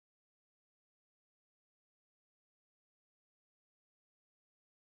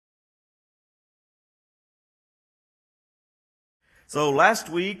So last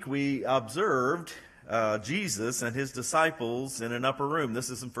week we observed Jesus and his disciples in an upper room. This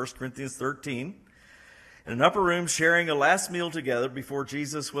is in 1 Corinthians 13. In an upper room sharing a last meal together before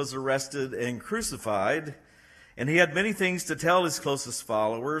Jesus was arrested and crucified. And he had many things to tell his closest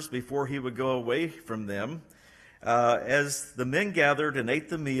followers before he would go away from them. As the men gathered and ate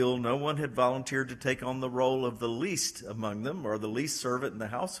the meal, no one had volunteered to take on the role of the least among them, or the least servant in the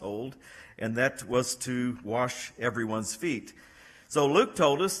household, and that was to wash everyone's feet. So Luke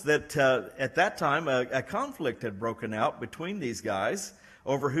told us that at that time a conflict had broken out between these guys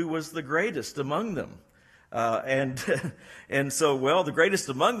over who was the greatest among them. And so the greatest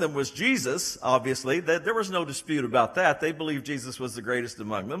among them was Jesus, obviously. There was no dispute about that. They believed Jesus was the greatest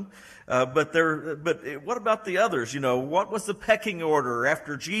among them. But what about the others? What was the pecking order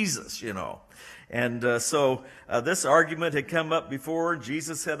after Jesus, And so this argument had come up before.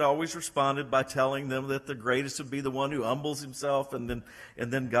 Jesus had always responded by telling them that the greatest would be the one who humbles himself, and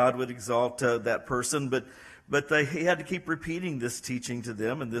then God would exalt that person. But he had to keep repeating this teaching to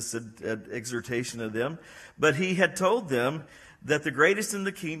them and this exhortation to them. But he had told them that the greatest in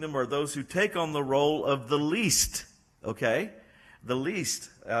the kingdom are those who take on the role of the least, okay? The least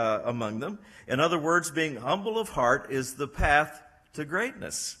among them. In other words, being humble of heart is the path to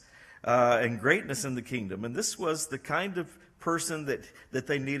greatness, and greatness in the kingdom. And this was the kind of person that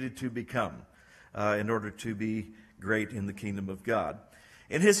they needed to become in order to be great in the kingdom of God.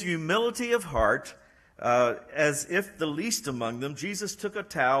 In his humility of heart, as if the least among them, Jesus took a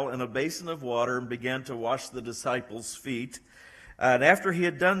towel and a basin of water and began to wash the disciples' feet. And after he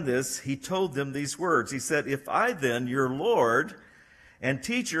had done this, he told them these words. He said, "If I then, your Lord and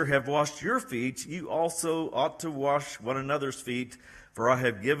teacher, have washed your feet, you also ought to wash one another's feet, for I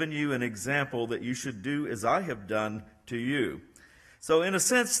have given you an example that you should do as I have done to you." So in a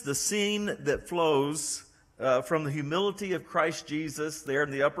sense, the scene that flows from the humility of Christ Jesus there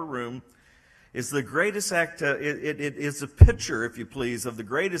in the upper room is the greatest act. It is a picture, if you please, of the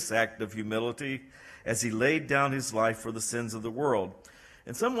greatest act of humility as he laid down his life for the sins of the world.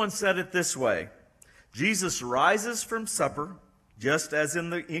 And someone said it this way: Jesus rises from supper, just as in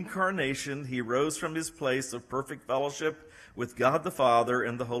the incarnation he rose from his place of perfect fellowship with God the Father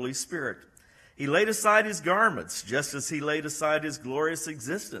and the Holy Spirit. He laid aside his garments, just as he laid aside his glorious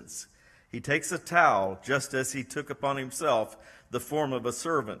existence. He takes a towel, just as he took upon himself the form of a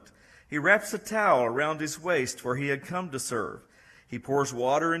servant. He wraps a towel around his waist, for he had come to serve. He pours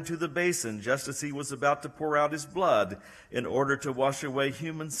water into the basin, just as he was about to pour out his blood in order to wash away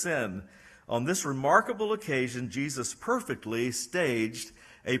human sin. On this remarkable occasion, Jesus perfectly staged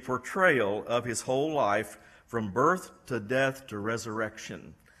a portrayal of his whole life, from birth to death to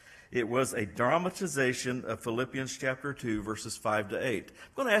resurrection. It was a dramatization of Philippians chapter 2, verses 5 to 8.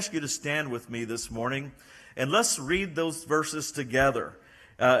 I'm going to ask you to stand with me this morning, and let's read those verses together.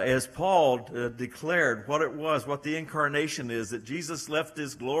 As Paul declared what the incarnation is, that Jesus left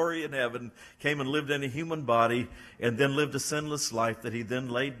his glory in heaven, came and lived in a human body, and then lived a sinless life that he then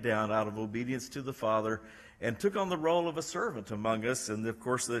laid down out of obedience to the Father, and took on the role of a servant among us. And of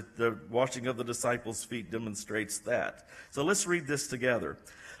course, the washing of the disciples' feet demonstrates that. So let's read this together.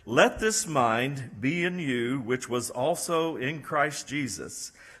 "Let this mind be in you, which was also in Christ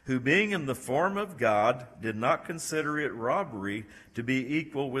Jesus, who being in the form of God did not consider it robbery to be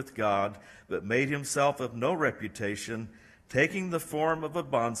equal with God, but made himself of no reputation, taking the form of a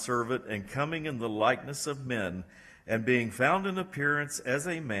bondservant and coming in the likeness of men. And being found in appearance as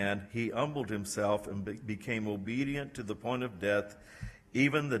a man, he humbled himself and became obedient to the point of death,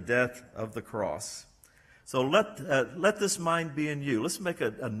 even the death of the cross." So let this mind be in you. Let's make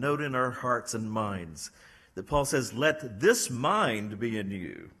a note in our hearts and minds that Paul says, "Let this mind be in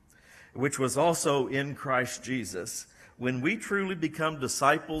you, which was also in Christ Jesus." When we truly become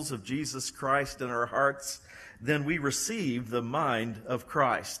disciples of Jesus Christ in our hearts, then we receive the mind of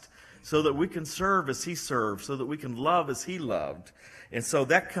Christ, so that we can serve as he served, so that we can love as he loved. And so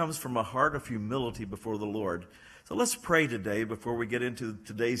that comes from a heart of humility before the Lord. So let's pray today before we get into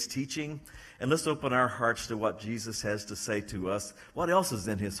today's teaching, and let's open our hearts to what Jesus has to say to us. What else is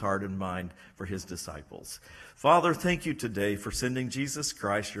in his heart and mind for his disciples? Father, thank you today for sending Jesus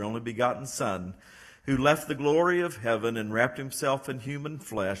Christ, your only begotten Son, who left the glory of heaven and wrapped himself in human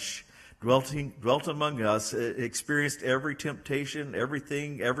flesh, dwelt among us, experienced every temptation,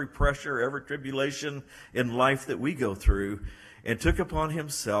 everything, every pressure, every tribulation in life that we go through. and took upon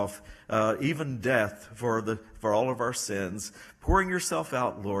himself even death for all of our sins, pouring yourself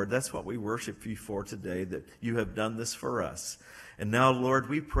out, Lord. That's what we worship you for today, that you have done this for us. And now, Lord,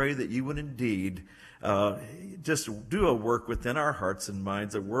 we pray that you would indeed just do a work within our hearts and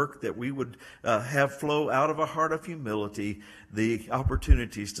minds, a work that we would have flow out of a heart of humility, the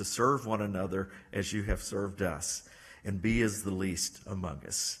opportunities to serve one another as you have served us, and be as the least among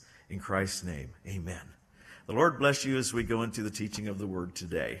us. In Christ's name, amen. The Lord bless you as we go into the teaching of the word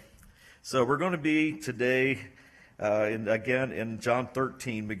today. So we're going to be today, again, in John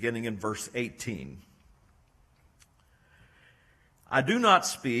 13, beginning in verse 18. I do not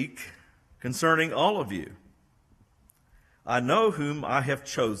speak concerning all of you. I know whom I have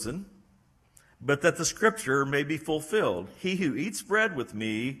chosen, but that the scripture may be fulfilled. He who eats bread with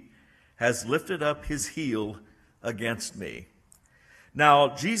me has lifted up his heel against me.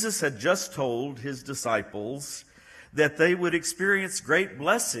 Now, Jesus had just told his disciples that they would experience great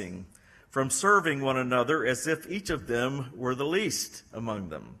blessing from serving one another as if each of them were the least among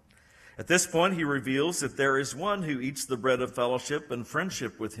them. At this point, he reveals that there is one who eats the bread of fellowship and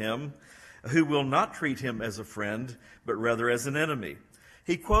friendship with him, who will not treat him as a friend, but rather as an enemy.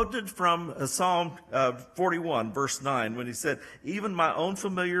 He quoted from Psalm 41, verse 9, when he said, even my own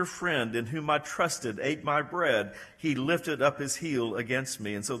familiar friend in whom I trusted ate my bread. He lifted up his heel against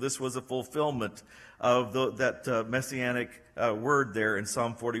me. And so this was a fulfillment of that messianic word there in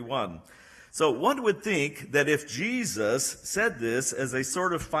Psalm 41. So one would think that if Jesus said this as a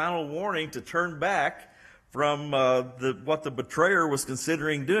sort of final warning to turn back from what the betrayer was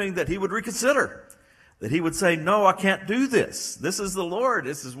considering doing, that he would reconsider. That he would say, no, I can't do this. This is the Lord.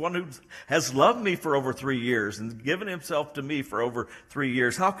 This is one who has loved me for over 3 years and given himself to me for over 3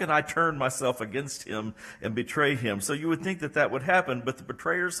 years. How can I turn myself against him and betray him? So you would think that that would happen, but the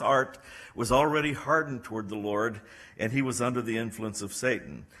betrayer's heart was already hardened toward the Lord, and he was under the influence of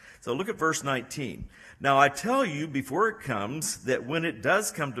Satan. So look at verse 19. Now I tell you before it comes, that when it does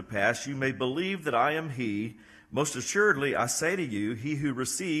come to pass, you may believe that I am he. Most assuredly, I say to you, he who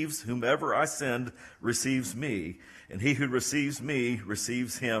receives whomever I send receives me, and he who receives me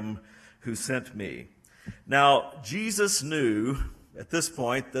receives him who sent me. Now, Jesus knew at this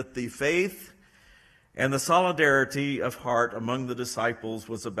point that the faith and the solidarity of heart among the disciples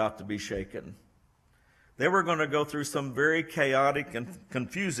was about to be shaken. They were going to go through some very chaotic and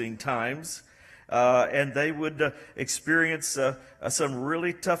confusing times, and they would experience some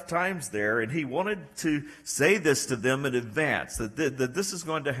really tough times there. And he wanted to say this to them in advance, that this is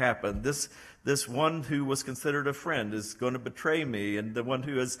going to happen. This one who was considered a friend is going to betray me, and the one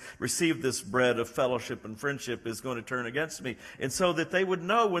who has received this bread of fellowship and friendship is going to turn against me. And so that they would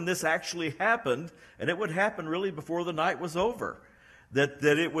know when this actually happened, and it would happen really before the night was over. That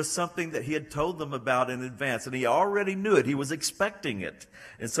it was something that he had told them about in advance, and he already knew it. He was expecting it.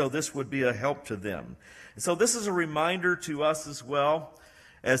 And so this would be a help to them. And so this is a reminder to us as well,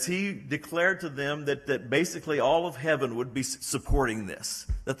 as he declared to them that basically all of heaven would be supporting this,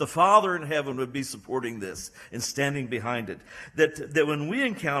 that the Father in heaven would be supporting this and standing behind it. That when we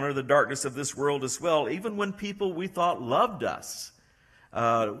encounter the darkness of this world as well, even when people we thought loved us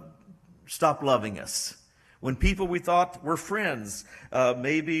stop loving us, when people we thought were friends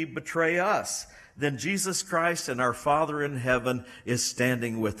maybe betray us, then Jesus Christ and our Father in heaven is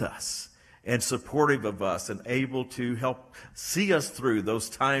standing with us and supportive of us and able to help see us through those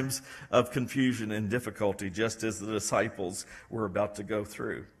times of confusion and difficulty, just as the disciples were about to go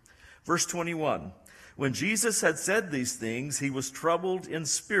through. Verse 21, when Jesus had said these things, he was troubled in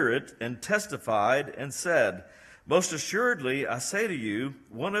spirit and testified and said, most assuredly, I say to you,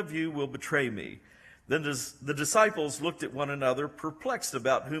 one of you will betray me. Then the disciples looked at one another, perplexed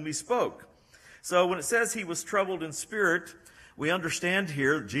about whom he spoke. So when it says he was troubled in spirit, we understand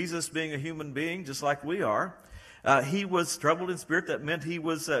here, Jesus being a human being, just like we are, he was troubled in spirit. That meant he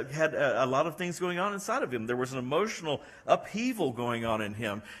had a lot of things going on inside of him. There was an emotional upheaval going on in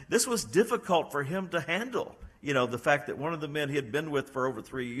him. This was difficult for him to handle. You know, the fact that one of the men he had been with for over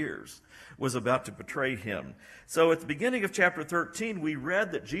 3 years was about to betray him. So at the beginning of chapter 13, we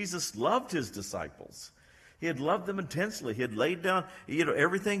read that Jesus loved his disciples. He had loved them intensely. He had laid down,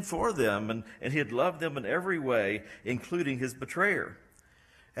 everything for them, and he had loved them in every way, including his betrayer.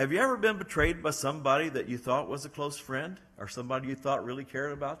 Have you ever been betrayed by somebody that you thought was a close friend, or somebody you thought really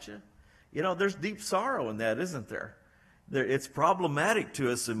cared about you? You know, there's deep sorrow in that, isn't there? It's problematic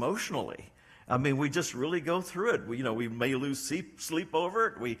to us emotionally. I mean, we just really go through it. We may lose sleep over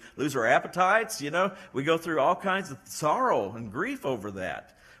it. We lose our appetites, we go through all kinds of sorrow and grief over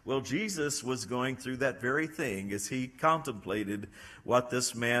that. Well, Jesus was going through that very thing as he contemplated what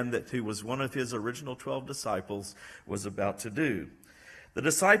this man who was one of his original 12 disciples was about to do. The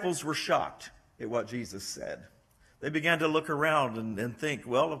disciples were shocked at what Jesus said. They began to look around and think,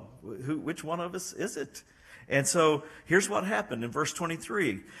 well, which one of us is it? And so here's what happened in verse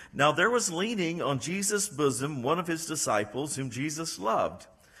 23. Now there was leaning on Jesus' bosom one of his disciples whom Jesus loved.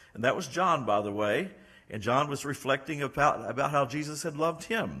 And that was John, by the way. And John was reflecting about how Jesus had loved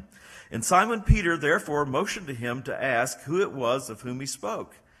him. And Simon Peter therefore motioned to him to ask who it was of whom he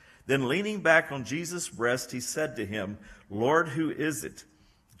spoke. Then leaning back on Jesus' breast, he said to him, Lord, who is it?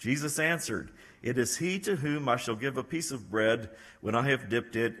 Jesus answered, It is he to whom I shall give a piece of bread when I have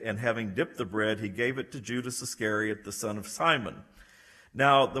dipped it. And having dipped the bread, he gave it to Judas Iscariot, the son of Simon.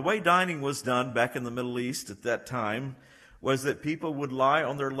 Now, the way dining was done back in the Middle East at that time was that people would lie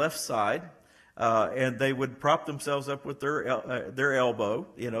on their left side, and they would prop themselves up with their elbow,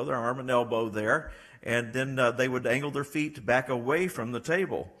 their arm and elbow there, and then they would angle their feet back away from the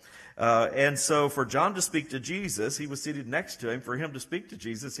table. And so for John to speak to Jesus, he was seated next to him. For him to speak to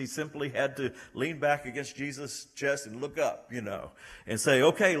Jesus, he simply had to lean back against Jesus' chest and look up, and say,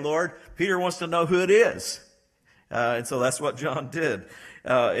 okay, Lord, Peter wants to know who it is. And so that's what John did.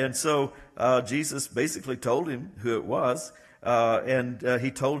 And so Jesus basically told him who it was. And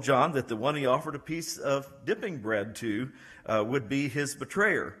he told John that the one he offered a piece of dipping bread to would be his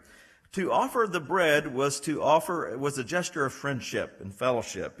betrayer. To offer the bread was a gesture of friendship and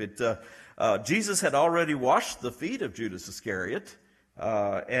fellowship. Jesus had already washed the feet of Judas Iscariot,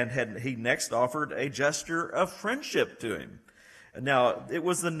 and he next offered a gesture of friendship to him. Now, it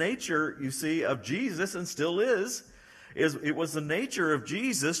was the nature, you see, of Jesus, and still is it was the nature of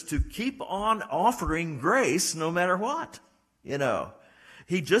Jesus to keep on offering grace no matter what.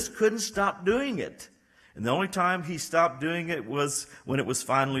 He just couldn't stop doing it. And the only time he stopped doing it was when it was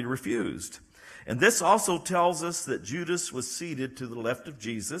finally refused. And this also tells us that Judas was seated to the left of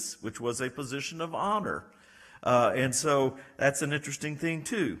Jesus, which was a position of honor. And so that's an interesting thing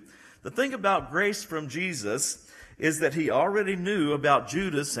too. The thing about grace from Jesus is that he already knew about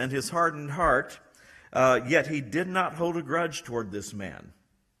Judas and his hardened heart, yet he did not hold a grudge toward this man.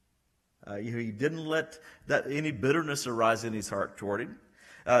 He didn't let any bitterness arise in his heart toward him.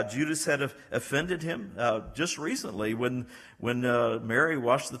 Judas had offended him just recently when Mary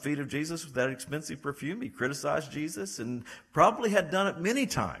washed the feet of Jesus with that expensive perfume. He criticized Jesus and probably had done it many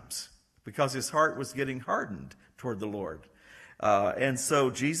times because his heart was getting hardened toward the Lord. And so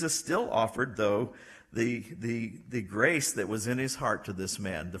Jesus still offered, though, the grace that was in his heart to this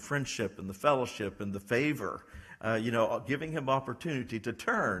man, the friendship and the fellowship and the favor, giving him opportunity to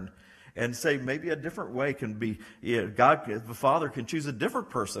turn and say maybe a different way can be, God, the Father can choose a different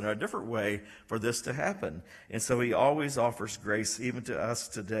person or a different way for this to happen. And so he always offers grace even to us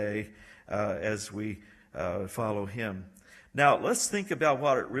today as we follow him. Now, let's think about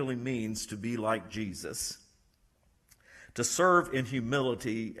what it really means to be like Jesus, to serve in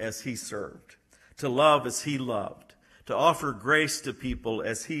humility as he served, to love as he loved, to offer grace to people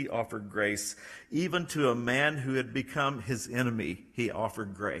as he offered grace, even to a man who had become his enemy, he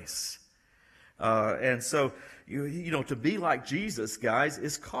offered grace. And so, to be like Jesus, guys,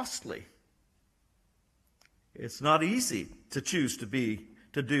 is costly. It's not easy to choose to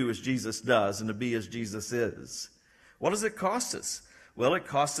do as Jesus does and to be as Jesus is. What does it cost us? Well, it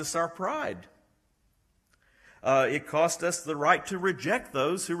costs us our pride. It costs us the right to reject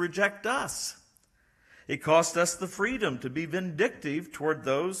those who reject us. It costs us the freedom to be vindictive toward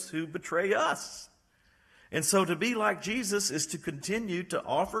those who betray us. And so to be like Jesus is to continue to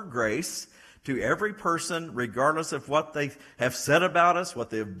offer grace to every person, regardless of what they have said about us, what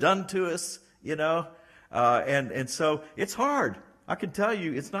they have done to us, and so it's hard. I can tell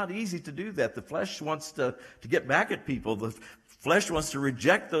you it's not easy to do that. The flesh wants to get back at people. The flesh wants to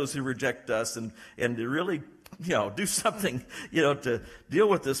reject those who reject us and to really, do something, to deal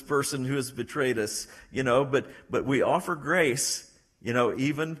with this person who has betrayed us, but we offer grace,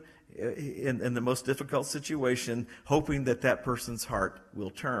 even in the most difficult situation, hoping that person's heart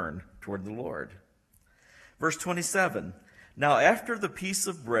will turn toward the Lord. Verse 27, Now after the piece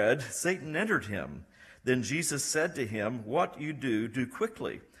of bread, Satan entered him. Then Jesus said to him, What you do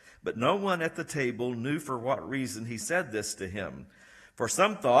quickly. But no one at the table knew for what reason he said this to him. For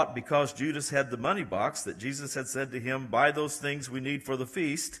some thought, because Judas had the money box, that Jesus had said to him, Buy those things we need for the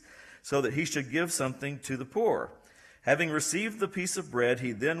feast, so that he should give something to the poor. Having received the piece of bread,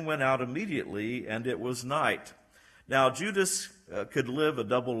 he then went out immediately, and it was night. Now Judas could live a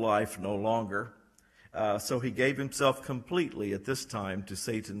double life no longer, so he gave himself completely at this time to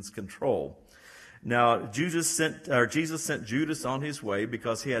Satan's control. Now, Jesus sent Judas on his way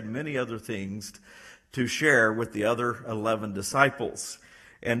because he had many other things to share with the other 11 disciples.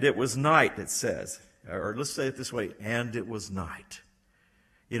 And it was night, it says. Or let's say it this way, and it was night.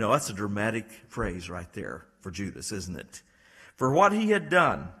 You know, that's a dramatic phrase right there for Judas, isn't it? For what he had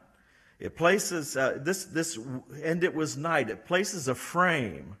done, it places, and it was night, it places a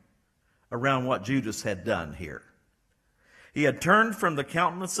frame around what Judas had done here. He had turned from the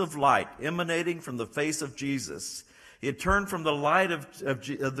countenance of light emanating from the face of Jesus. He had turned from the light of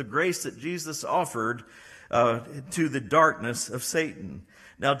the grace that Jesus offered to the darkness of Satan.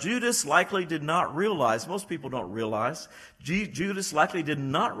 Now, Judas likely did not realize, most people don't realize, Judas likely did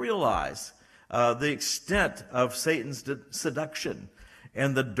not realize the extent of Satan's seduction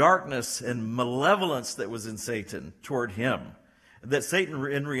and the darkness and malevolence that was in Satan toward him. That Satan,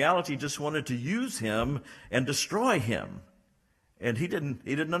 in reality, just wanted to use him and destroy him. And he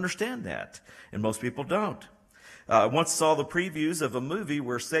didn't understand that. And most people don't. I once saw the previews of a movie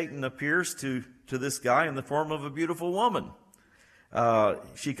where Satan appears to this guy in the form of a beautiful woman.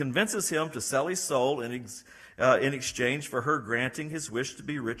 She convinces him to sell his soul in exchange for her granting his wish to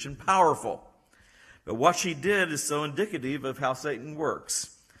be rich and powerful. But what she did is so indicative of how Satan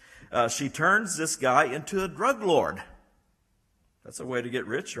works. She turns this guy into a drug lord. That's a way to get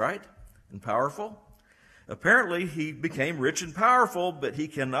rich, right? And powerful. Apparently, he became rich and powerful, but he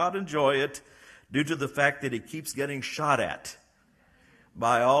cannot enjoy it due to the fact that he keeps getting shot at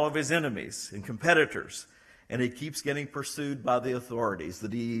by all of his enemies and competitors. And he keeps getting pursued by the authorities, the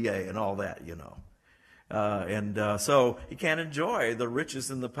DEA and all that, you know. So he can't enjoy the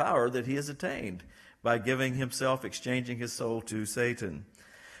riches and the power that he has attained by giving himself, exchanging his soul to Satan.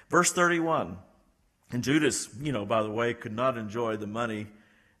 Verse 31. And Judas, you know, by the way, could not enjoy the money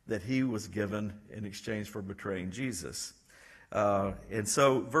that he was given in exchange for betraying Jesus. And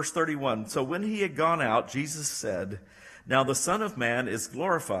so, verse 31, so when he had gone out, Jesus said, now the Son of Man is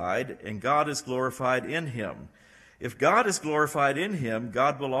glorified, and God is glorified in him. If God is glorified in him,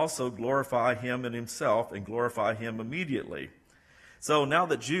 God will also glorify him in himself and glorify him immediately. So now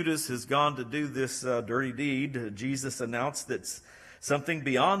that Judas has gone to do this dirty deed, Jesus announced that something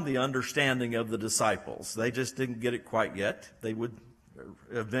beyond the understanding of the disciples. They just didn't get it quite yet. They would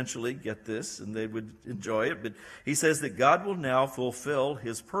eventually get this and they would enjoy it. But he says that God will now fulfill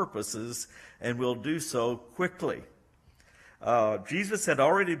his purposes and will do so quickly. Jesus had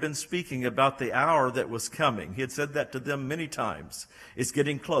already been speaking about the hour that was coming. He had said that to them many times. It's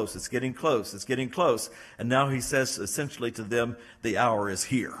getting close, it's getting close, it's getting close. And now he says essentially to them, the hour is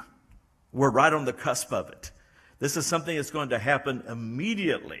here. We're right on the cusp of it. This is something that's going to happen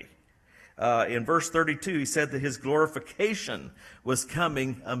immediately. In verse 32, he said that his glorification was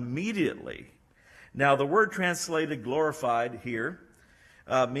coming immediately. Now, the word translated glorified here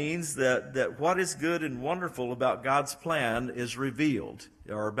means that what is good and wonderful about God's plan is revealed,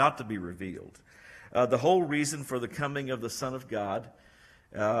 or about to be revealed. The whole reason for the coming of the Son of God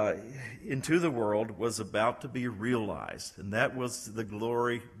into the world was about to be realized, and that was the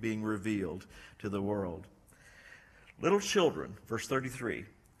glory being revealed to the world. Little children, verse 33,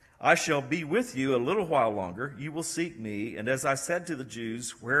 I shall be with you a little while longer. You will seek me, and as I said to the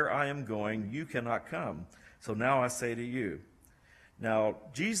Jews, where I am going, you cannot come. So now I say to you. Now,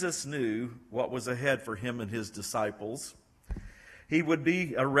 Jesus knew what was ahead for him and his disciples. He would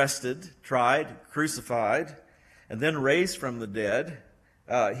be arrested, tried, crucified, and then raised from the dead.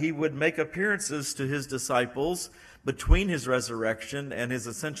 He would make appearances to his disciples between his resurrection and his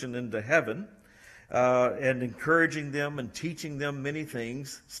ascension into heaven, and encouraging them and teaching them many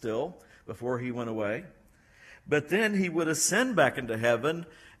things still before he went away. But then he would ascend back into heaven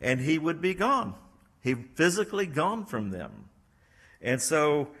and he would be gone. He physically gone from them. And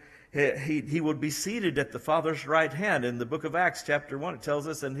so he would be seated at the Father's right hand. In the book of Acts, chapter 1, it tells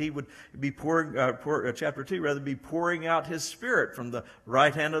us, and he would be chapter 2, rather, be pouring out his Spirit from the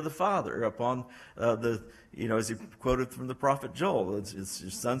right hand of the Father upon as he quoted from the prophet Joel, his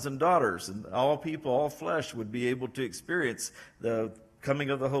sons and daughters, and all people, all flesh would be able to experience the coming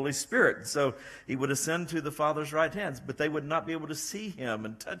of the Holy Spirit. So he would ascend to the Father's right hand, but they would not be able to see him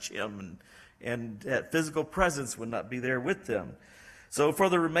and touch him, and that physical presence would not be there with them. So for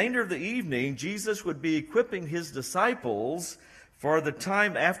the remainder of the evening, Jesus would be equipping his disciples for the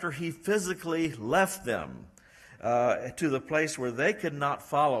time after he physically left them to the place where they could not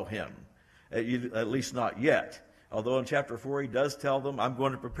follow him, at least not yet. Although in chapter 4 he does tell them, I'm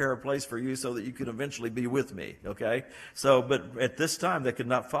going to prepare a place for you so that you can eventually be with me, okay? So, but at this time they could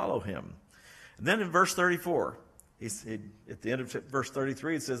not follow him. And then in verse 34, at the end of verse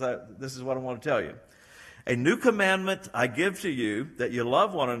 33, it says, this is what I want to tell you. A new commandment I give to you, that you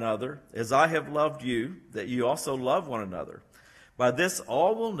love one another, as I have loved you, that you also love one another. By this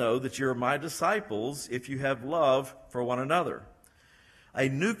all will know that you are my disciples, if you have love for one another. A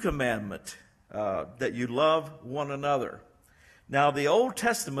new commandment, that you love one another. Now, the Old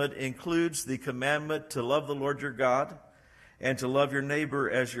Testament includes the commandment to love the Lord your God and to love your neighbor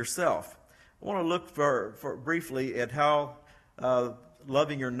as yourself. I want to look for briefly at how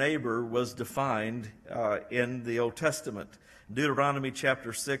loving your neighbor was defined in the Old Testament. Deuteronomy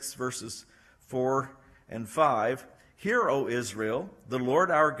chapter 6, verses 4 and 5. Hear, O Israel, the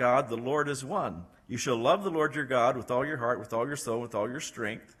Lord our God, the Lord is one. You shall love the Lord your God with all your heart, with all your soul, with all your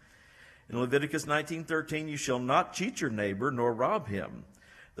strength. In Leviticus 19:13, you shall not cheat your neighbor, nor rob him.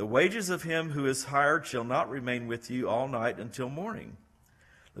 The wages of him who is hired shall not remain with you all night until morning.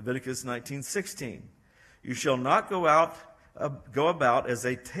 Leviticus 19:16, you shall not go about as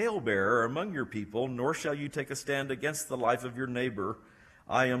a talebearer among your people, nor shall you take a stand against the life of your neighbor.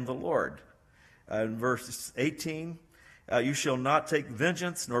 I am the Lord. In verse 18, you shall not take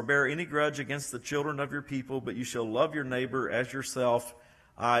vengeance, nor bear any grudge against the children of your people, but you shall love your neighbor as yourself.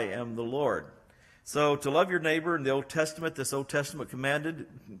 I am the Lord. So to love your neighbor in the Old Testament, this Old Testament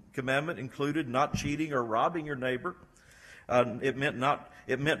commandment included not cheating or robbing your neighbor. It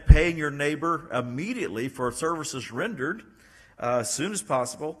meant paying your neighbor immediately for services rendered as soon as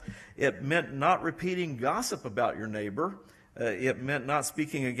possible. It meant not repeating gossip about your neighbor. It meant not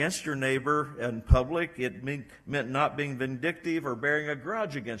speaking against your neighbor in public. It meant not being vindictive or bearing a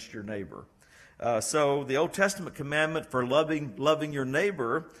grudge against your neighbor. So the Old Testament commandment for loving your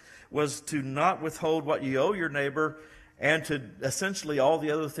neighbor was to not withhold what you owe your neighbor, and to essentially all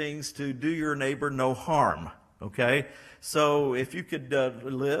the other things to do your neighbor no harm. Okay? So if you could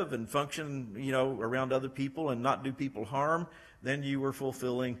live and function, around other people and not do people harm, then you were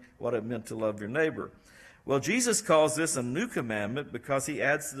fulfilling what it meant to love your neighbor. Well, Jesus calls this a new commandment because he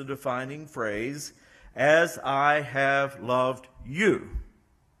adds the defining phrase, as I have loved you.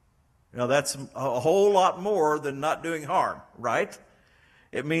 Now, that's a whole lot more than not doing harm, right?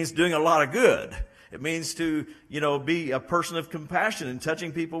 It means doing a lot of good. It means to, be a person of compassion and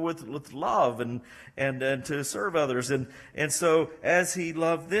touching people with love and to serve others. And so as he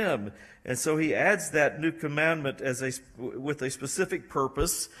loved them, and so he adds that new commandment with a specific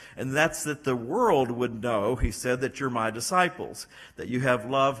purpose, and that's that the world would know, he said, that you're my disciples, that you have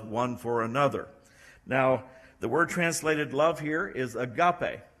love one for another. Now, the word translated love here is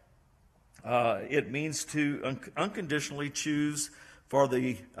agape. It means to unconditionally choose for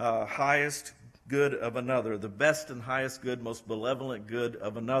the highest good of another, the best and highest good, most benevolent good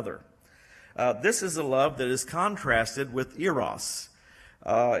of another. This is a love that is contrasted with eros.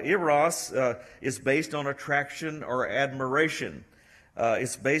 Eros is based on attraction or admiration.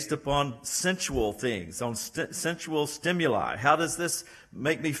 It's based upon sensual things, on sensual stimuli. How does this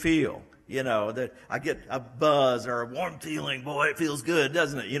make me feel? That I get a buzz or a warm feeling. Boy, it feels good,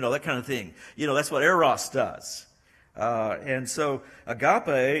 doesn't it? That kind of thing. That's what eros does. And so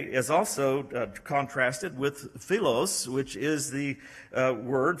agape is also contrasted with philos, which is the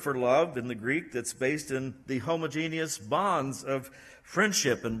word for love in the Greek that's based in the homogeneous bonds of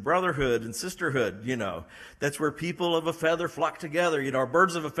friendship and brotherhood and sisterhood. That's where people of a feather flock together. Or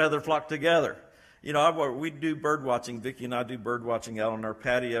birds of a feather flock together. We do bird watching. Vicki and I do bird watching out on our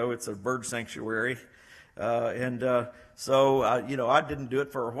patio. It's a bird sanctuary. So I didn't do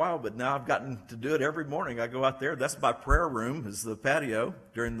it for a while, but now I've gotten to do it every morning. I go out there. That's my prayer room, is the patio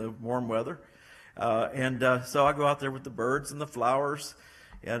during the warm weather. So I go out there with the birds and the flowers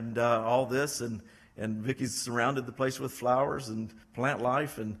and all this. And Vicki's surrounded the place with flowers and plant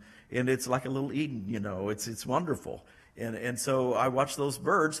life. And it's like a little Eden, It's wonderful. And so I watch those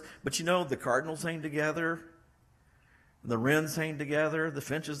birds. But the cardinals hang together. The wrens hang together. The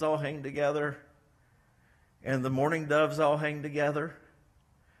finches all hang together. And the mourning doves all hang together.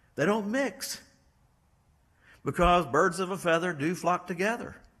 They don't mix. Because birds of a feather do flock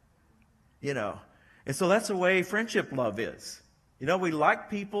together. And so that's the way friendship love is. We like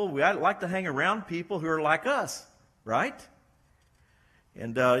people. We like to hang around people who are like us. Right?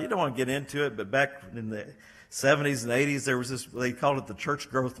 And you don't want to get into it, but back in the 70s and 80s, there was this, they called it the church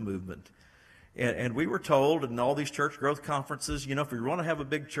growth movement. And we were told in all these church growth conferences, if you want to have a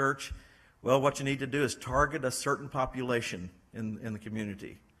big church, well, what you need to do is target a certain population in the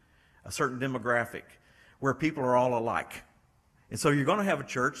community, a certain demographic, where people are all alike. And so you're going to have a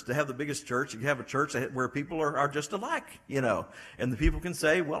church, to have the biggest church, you have a church where people are just alike, And the people can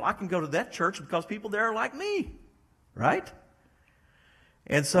say, well, I can go to that church because people there are like me, right?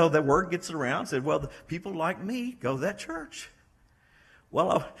 And so the word gets around, said, well, the people like me go to that church.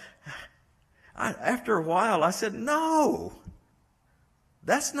 Well, After a while, I said, no,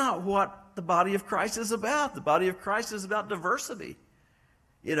 that's not what the body of Christ is about. The body of Christ is about diversity.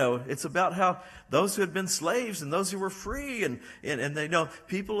 It's about how those who had been slaves and those who were free and they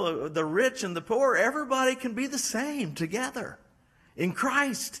people, the rich and the poor, everybody can be the same together in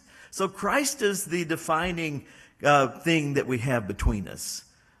Christ. So Christ is the defining thing that we have between us.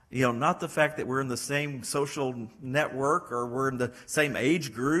 Not the fact that we're in the same social network or we're in the same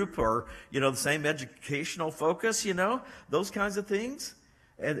age group or, the same educational focus, those kinds of things.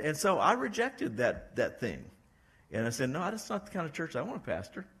 And so I rejected that thing. And I said, no, that's not the kind of church I want to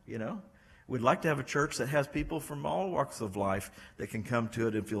pastor, We'd like to have a church that has people from all walks of life that can come to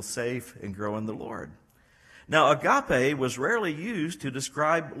it and feel safe and grow in the Lord. Now, agape was rarely used to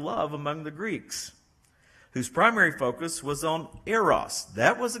describe love among the Greeks, whose primary focus was on eros.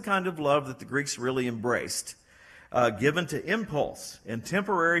 That was the kind of love that the Greeks really embraced, given to impulse and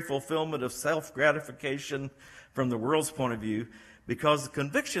temporary fulfillment of self-gratification from the world's point of view, because the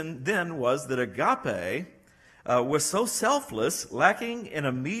conviction then was that agape was so selfless, lacking in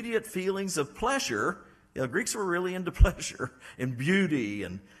immediate feelings of pleasure. Greeks were really into pleasure and beauty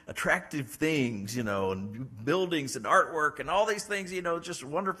and attractive things, and buildings and artwork and all these things, just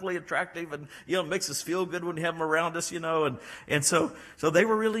wonderfully attractive and, it makes us feel good when we have them around us, and so they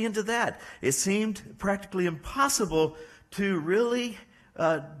were really into that. It seemed practically impossible to really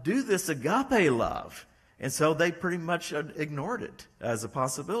do this agape love. And so they pretty much ignored it as a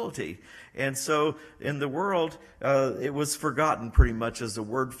possibility. And so in the world, it was forgotten pretty much as a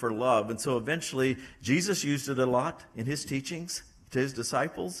word for love. And so eventually, Jesus used it a lot in his teachings to his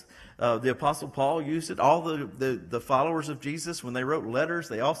disciples. The Apostle Paul used it. All the followers of Jesus, when they wrote letters,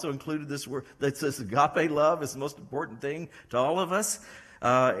 they also included this word. This agape love is the most important thing to all of us.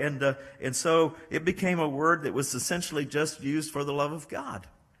 And so it became a word that was essentially just used for the love of God.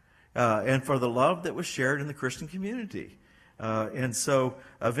 And for the love that was shared in the Christian community. And so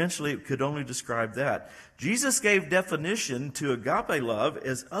eventually it could only describe that. Jesus gave definition to agape love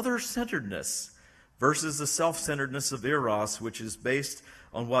as other-centeredness versus the self-centeredness of eros, which is based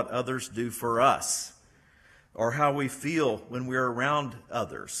on what others do for us or how we feel when we're around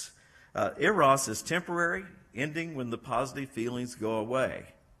others. Eros is temporary, ending when the positive feelings go away,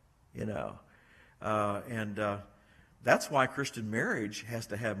 that's why Christian marriage has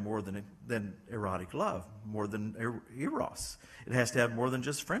to have more than erotic love, more than eros. It has to have more than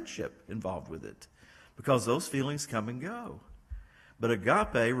just friendship involved with it, because those feelings come and go. But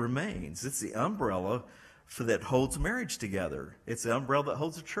agape remains. It's the umbrella that holds marriage together. It's the umbrella that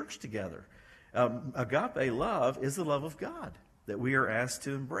holds a church together. Agape love is the love of God that we are asked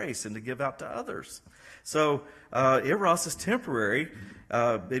to embrace and to give out to others. So eros is temporary.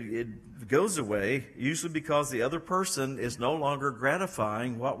 It goes away, usually because the other person is no longer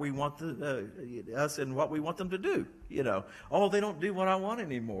gratifying what we want us and what we want them to do. Oh, they don't do what I want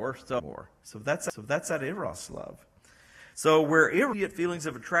anymore. So that's that eros love. So where immediate feelings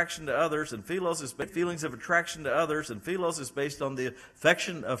of attraction to others and philos is based on the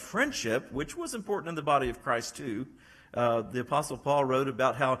affection of friendship, which was important in the body of Christ too. The Apostle Paul wrote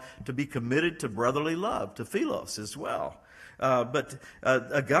about how to be committed to brotherly love, to philos as well. But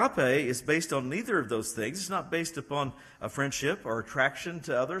agape is based on neither of those things. It's not based upon a friendship or attraction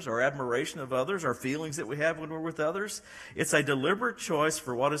to others or admiration of others or feelings that we have when we're with others. It's a deliberate choice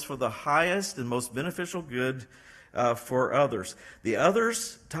for what is for the highest and most beneficial good for others. The other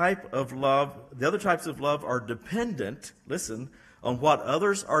types of love are dependent, listen, on what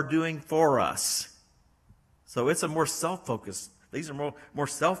others are doing for us. So it's a more self-focused. These are more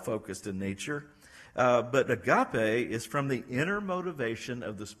self-focused in nature. But agape is from the inner motivation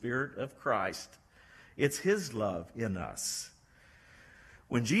of the Spirit of Christ. It's His love in us.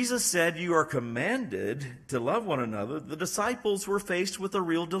 When Jesus said, "You are commanded to love one another," the disciples were faced with a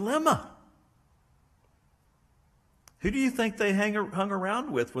real dilemma. Who do you think they hung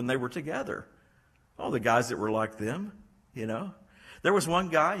around with when they were together? Oh, the guys that were like them, There was one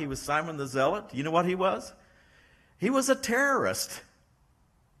guy, he was Simon the Zealot. You know what he was? He was a terrorist.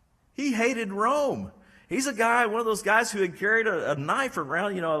 He hated Rome. He's a guy, one of those guys who had carried a knife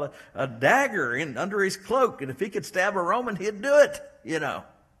around, a dagger under his cloak. And if he could stab a Roman, he'd do it,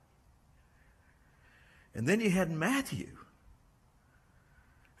 And then you had Matthew,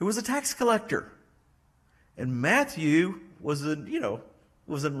 who was a tax collector. And Matthew was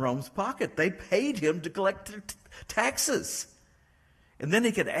in Rome's pocket. They paid him to collect taxes. And then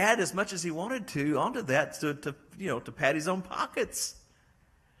he could add as much as he wanted to onto that to pad his own pockets.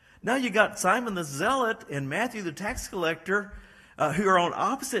 Now you got Simon the Zealot and Matthew the tax collector, who are on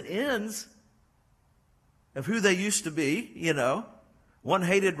opposite ends of who they used to be, One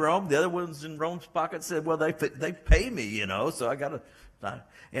hated Rome. The other one's in Rome's pocket said, well, they pay me, so I got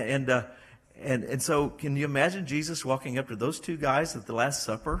to. And so can you imagine Jesus walking up to those two guys at the Last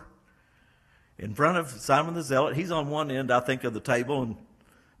Supper in front of Simon the Zealot? He's on one end, I think, of the table, and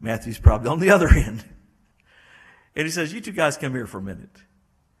Matthew's probably on the other end. And he says, you two guys come here for a minute.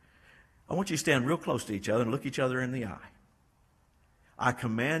 I want you to stand real close to each other and look each other in the eye. I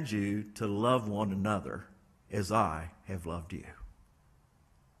command you to love one another as I have loved you.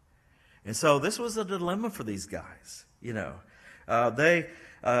 And so this was a dilemma for these guys. They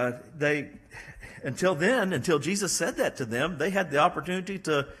until Jesus said that to them, they had the opportunity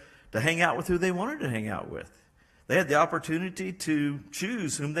to hang out with who they wanted to hang out with. They had the opportunity to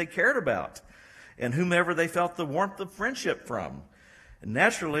choose whom they cared about and whomever they felt the warmth of friendship from. And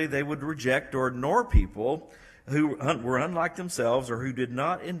naturally, they would reject or ignore people who were unlike themselves or who did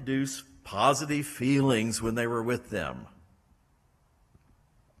not induce positive feelings when they were with them.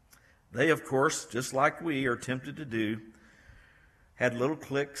 They, of course, just like we are tempted to do, had little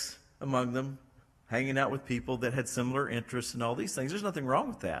cliques among them, hanging out with people that had similar interests and all these things. There's nothing wrong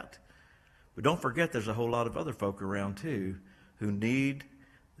with that. But don't forget there's a whole lot of other folk around too who need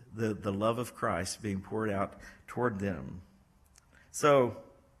the love of Christ being poured out toward them. So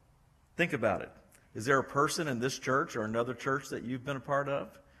think about it. Is there a person in this church or another church that you've been a part of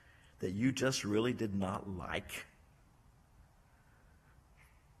that you just really did not like?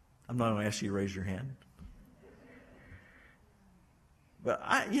 I'm not going to ask you to raise your hand. But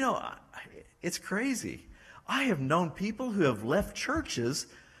it's crazy. I have known people who have left churches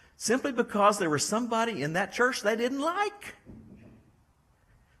simply because there was somebody in that church they didn't like.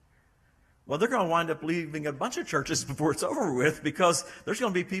 Well, they're going to wind up leaving a bunch of churches before it's over with because there's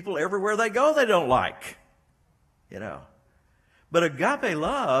going to be people everywhere they go they don't like. But agape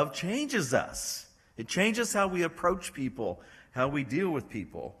love changes us. It changes how we approach people, how we deal with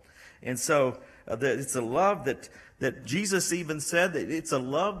people. And so it's a love that Jesus even said that it's a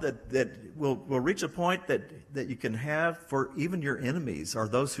love that will reach a point that you can have for even your enemies or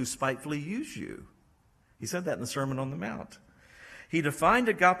those who spitefully use you. He said that in the Sermon on the Mount. He defined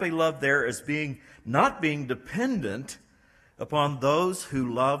agape love there as not being dependent upon those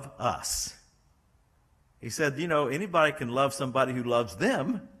who love us. He said, anybody can love somebody who loves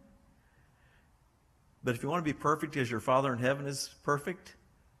them. But if you want to be perfect as your Father in heaven is perfect,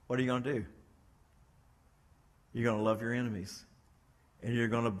 what are you going to do? You're going to love your enemies. And you're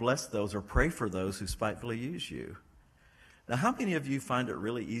going to bless those or pray for those who spitefully use you. Now, how many of you find it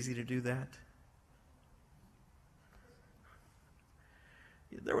really easy to do that?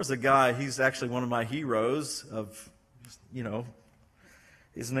 There was a guy, he's actually one of my heroes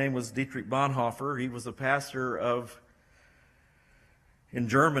his name was Dietrich Bonhoeffer. He was a pastor in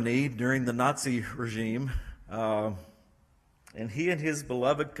Germany during the Nazi regime. And he and his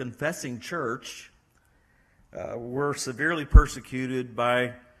beloved confessing church were severely persecuted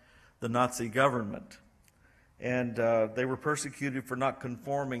by the Nazi government. And they were persecuted for not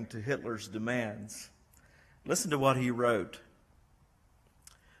conforming to Hitler's demands. Listen to what he wrote.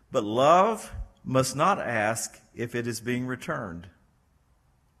 But love must not ask if it is being returned.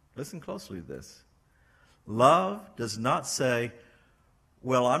 Listen closely to this. Love does not say,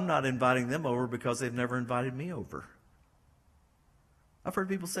 well, I'm not inviting them over because they've never invited me over. I've heard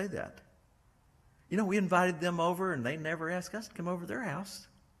people say that. We invited them over and they never asked us to come over to their house.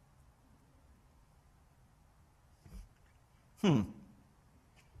 So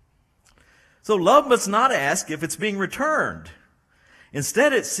love must not ask if it's being returned.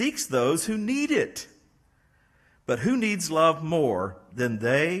 Instead, it seeks those who need it. But who needs love more than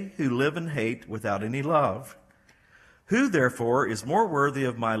they who live in hate without any love? Who, therefore, is more worthy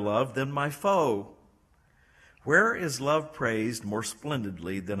of my love than my foe? Where is love praised more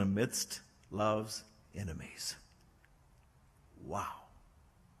splendidly than amidst love's enemies? Wow.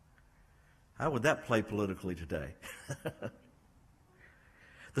 How would that play politically today?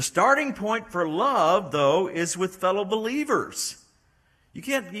 The starting point for love, though, is with fellow believers. You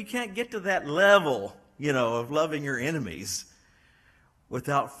can't get to that level, of loving your enemies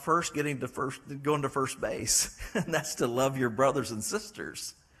without first going to first base. And that's to love your brothers and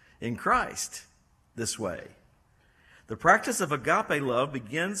sisters in Christ this way. The practice of agape love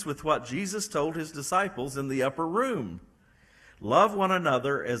begins with what Jesus told his disciples in the upper room. Love one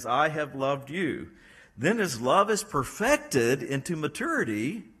another as I have loved you. Then as love is perfected into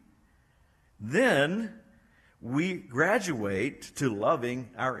maturity, then we graduate to loving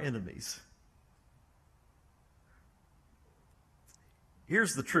our enemies.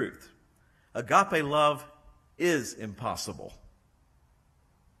 Here's the truth. Agape love is impossible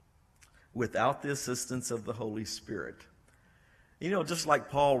without the assistance of the Holy Spirit. Just like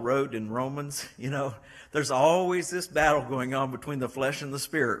Paul wrote in Romans, there's always this battle going on between the flesh and the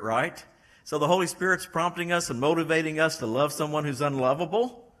spirit, right? So the Holy Spirit's prompting us and motivating us to love someone who's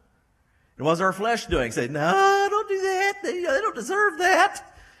unlovable. And what's our flesh doing? Say, no, don't do that. They don't deserve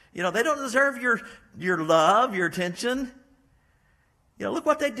that. They don't deserve your love, your attention. Look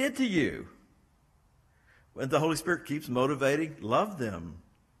what they did to you. And the Holy Spirit keeps motivating, love them.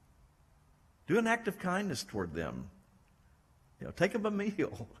 Do an act of kindness toward them. Take them a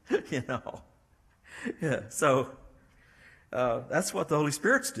meal. Yeah. So that's what the Holy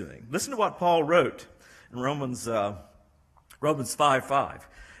Spirit's doing. Listen to what Paul wrote in Romans 5:5.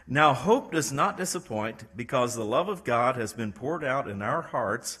 Now hope does not disappoint, because the love of God has been poured out in our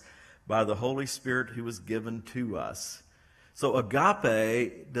hearts by the Holy Spirit who was given to us. So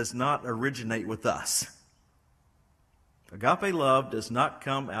agape does not originate with us. Agape love does not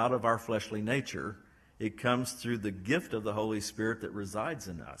come out of our fleshly nature. It comes through the gift of the Holy Spirit that resides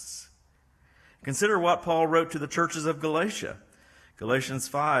in us. Consider what Paul wrote to the churches of Galatia. Galatians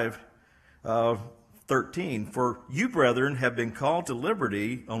 5:13. For you, brethren, have been called to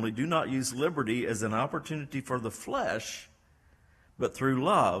liberty, only do not use liberty as an opportunity for the flesh, but through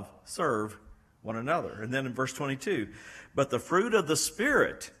love serve one another. And then in verse 22, but the fruit of the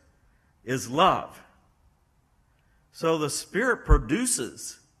Spirit is love. So the Spirit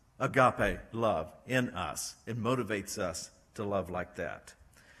produces agape love in us. It motivates us to love like that.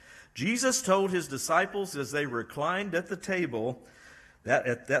 Jesus told his disciples as they reclined at the table,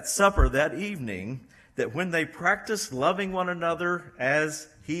 at that supper that evening, that when they practiced loving one another as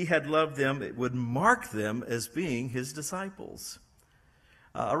he had loved them, it would mark them as being his disciples.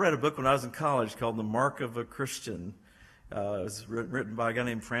 I read a book when I was in college called The Mark of a Christian. It was written by a guy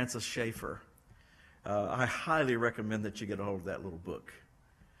named Francis Schaeffer. I highly recommend that you get a hold of that little book.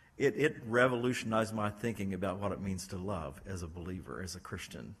 It revolutionized my thinking about what it means to love as a believer, as a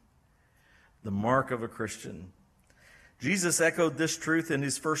Christian. The mark of a Christian. Jesus echoed this truth in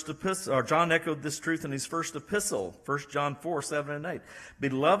his first epistle, or John echoed this truth in his first epistle, 1 John 4:7-8.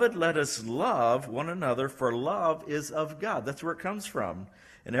 Beloved, let us love one another, for love is of God. That's where it comes from.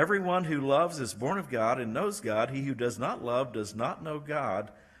 And everyone who loves is born of God and knows God. He who does not love does not know God,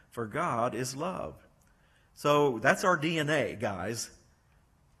 for God is love. So that's our DNA, guys.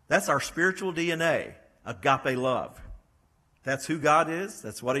 That's our spiritual DNA, agape love. That's who God is.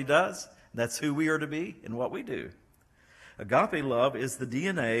 That's what he does. That's who we are to be and what we do. Agape love is the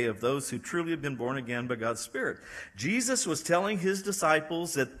DNA of those who truly have been born again by God's Spirit. Jesus was telling his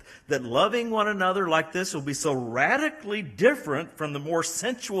disciples that loving one another like this will be so radically different from the more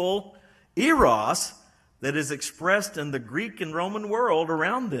sensual eros that is expressed in the Greek and Roman world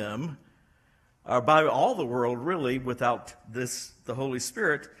around them, or by all the world really, without the Holy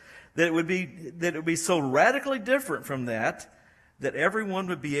Spirit, that it would be so radically different from that everyone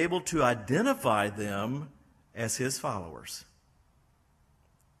would be able to identify them as his followers.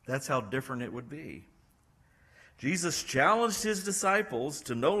 That's how different it would be. Jesus challenged his disciples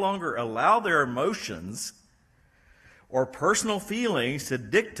to no longer allow their emotions or personal feelings to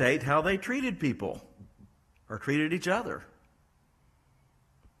dictate how they treated people or treated each other.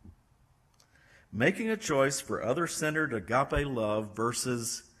 Making a choice for other-centered agape love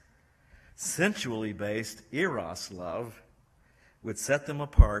versus sensually based eros love would set them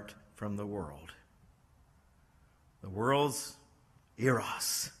apart from the world. The world's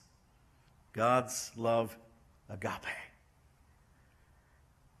eros. God's love, agape.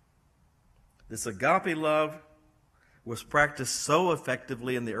 This agape love was practiced so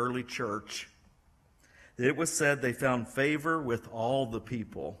effectively in the early church that it was said they found favor with all the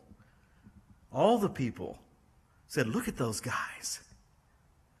people. All the people said, look at those guys.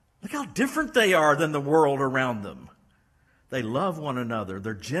 Look how different they are than the world around them. They love one another.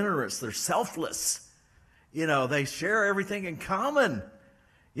 They're generous. They're selfless. They share everything in common.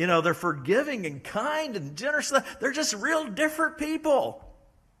 They're forgiving and kind and generous. They're just real different people.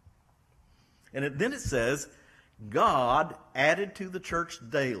 And then it says, God added to the church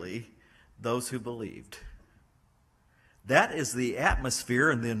daily those who believed. That is the atmosphere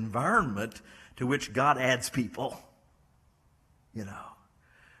and the environment to which God adds people.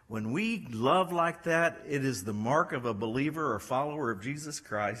 When we love like that, it is the mark of a believer or follower of Jesus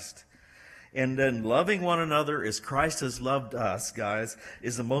Christ. And then loving one another as Christ has loved us, guys,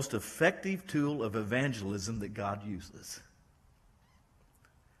 is the most effective tool of evangelism that God uses.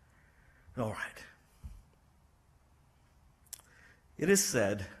 All right. It is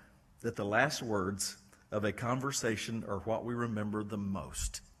said that the last words of a conversation are what we remember the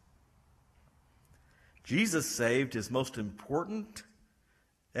most. Jesus saved his most important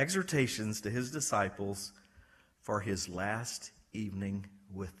exhortations to his disciples for his last evening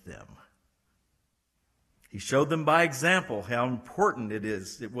with them. He showed them by example how important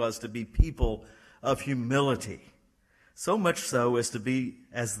it was to be people of humility, so much so as to be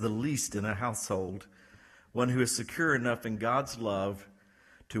as the least in a household, one who is secure enough in God's love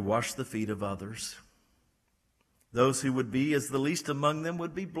to wash the feet of others. Those who would be as the least among them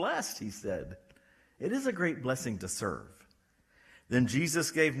would be blessed, he said. It is a great blessing to serve. Then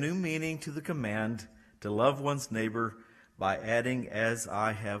Jesus gave new meaning to the command to love one's neighbor by adding, as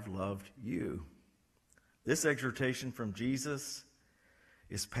I have loved you. This exhortation from Jesus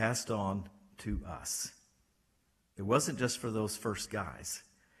is passed on to us. It wasn't just for those first guys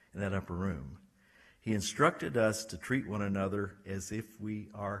in that upper room. He instructed us to treat one another as if we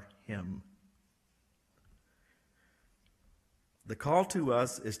are him. The call to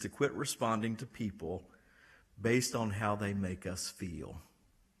us is to quit responding to people based on how they make us feel.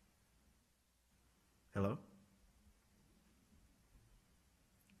 Hello?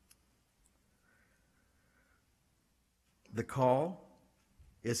 The call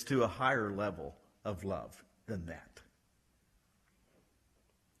is to a higher level of love than that.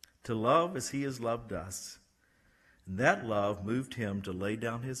 To love as he has loved us. And that love moved him to lay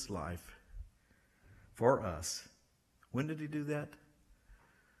down his life for us. When did he do that?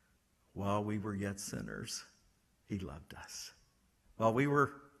 While we were yet sinners, he loved us. While we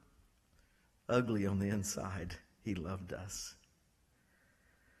were ugly on the inside, he loved us.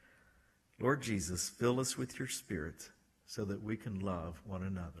 Lord Jesus, fill us with your Spirit so that we can love one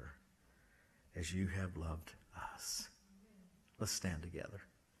another as you have loved us. Let's stand together.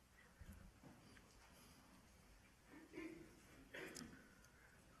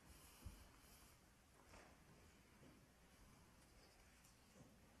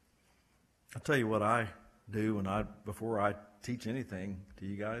 I'll tell you what I do before I teach anything to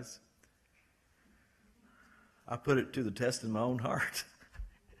you guys. I put it to the test in my own heart.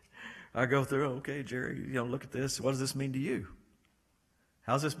 I go through, okay, Jerry, look at this. What does this mean to you?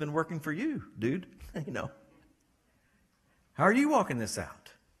 How's this been working for you, dude? How are you walking this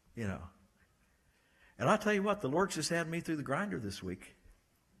out? And I'll tell you what, the Lord just had me through the grinder this week.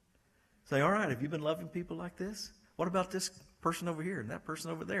 Say, all right, have you been loving people like this? What about this person over here and that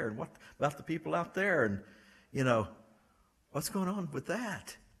person over there? And what about the people out there? And, what's going on with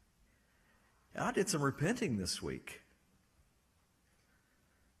that? I did some repenting this week.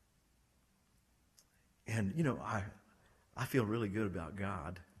 And, I feel really good about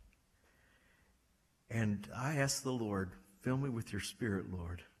God. And I ask the Lord, fill me with your Spirit,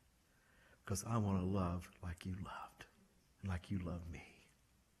 Lord, because I want to love like you loved and like you love me.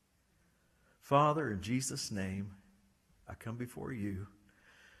 Father, in Jesus' name, I come before you,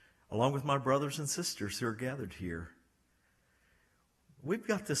 along with my brothers and sisters who are gathered here. We've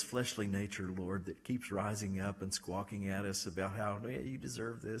got this fleshly nature, Lord, that keeps rising up and squawking at us about how, you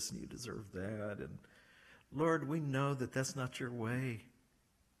deserve this and you deserve that. And Lord, we know that that's not your way.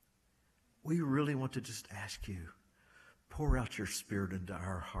 We really want to just ask you, pour out your Spirit into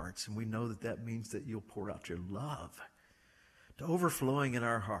our hearts. And we know that that means that you'll pour out your love to overflowing in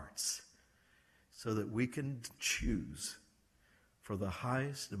our hearts so that we can choose for the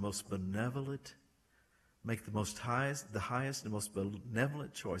highest and most benevolent, make the highest and most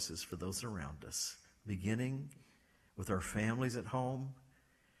benevolent choices for those around us, beginning with our families at home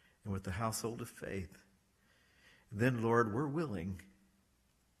and with the household of faith. And then, Lord, we're willing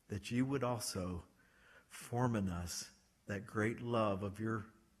that you would also form in us that great love of your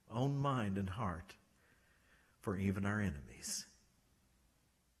own mind and heart for even our enemies.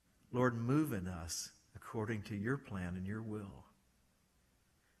 Lord, move in us according to your plan and your will.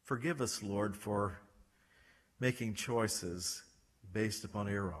 Forgive us, Lord, for making choices based upon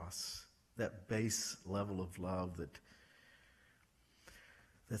eros, that base level of love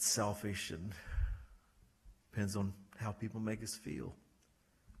that's selfish and depends on how people make us feel.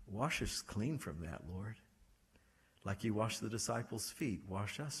 Wash us clean from that, Lord. Like you washed the disciples' feet,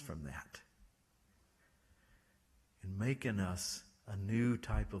 wash us from that. And make in us a new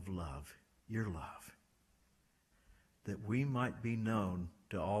type of love, your love, that we might be known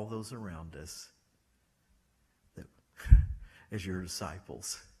to all those around us that as your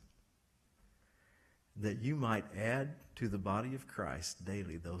disciples, that you might add to the body of Christ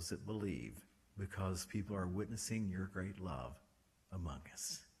daily those that believe, because people are witnessing your great love among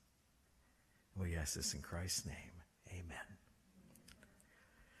us. We ask this in Christ's name. Amen.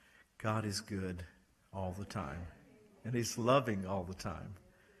 God is good all the time, and he's loving all the time.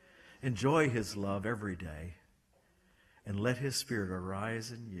 Enjoy his love every day, and let his Spirit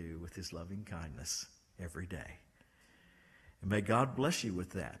arise in you with his loving kindness every day. And may God bless you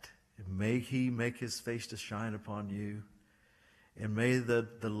with that. And may he make his face to shine upon you And may the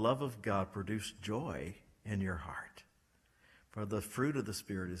love of God produce joy in your heart. For the fruit of the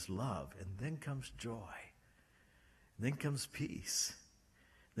Spirit is love, and then comes joy. And then comes peace.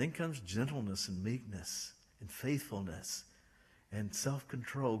 Then comes gentleness and meekness and faithfulness and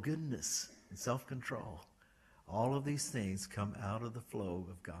self-control, goodness and self-control. All of these things come out of the flow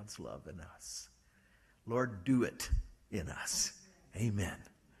of God's love in us. Lord, do it in us. Amen.